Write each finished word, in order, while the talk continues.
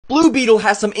Blue Beetle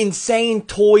has some insane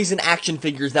toys and action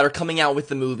figures that are coming out with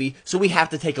the movie, so we have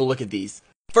to take a look at these.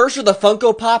 First are the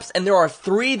Funko Pops, and there are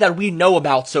 3 that we know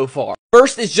about so far.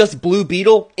 First is just Blue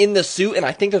Beetle in the suit, and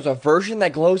I think there's a version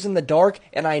that glows in the dark,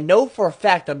 and I know for a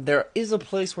fact that there is a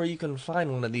place where you can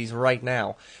find one of these right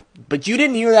now. But you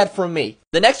didn't hear that from me.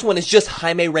 The next one is just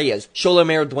Jaime Reyes,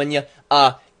 Xolomero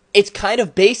Dueña. It's kind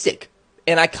of basic,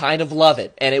 and I kind of love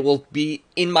it, and it will be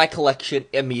in my collection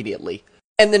immediately.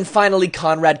 And then finally,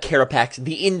 Conrad Carapax,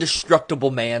 the indestructible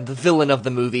man, the villain of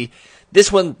the movie.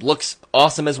 This one looks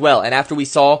awesome as well, and after we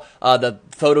saw the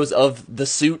photos of the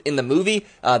suit in the movie,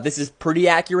 this is pretty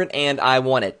accurate, and I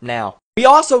want it now. We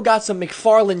also got some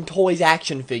McFarlane Toys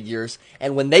action figures,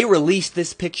 and when they released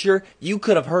this picture, you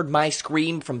could have heard my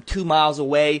scream from 2 miles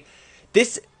away.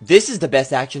 This is the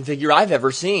best action figure I've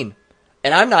ever seen,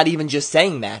 and I'm not even just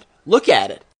saying that. Look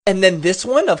at it. And then this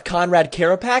one of Conrad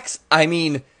Carapax, I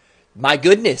mean, my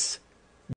goodness,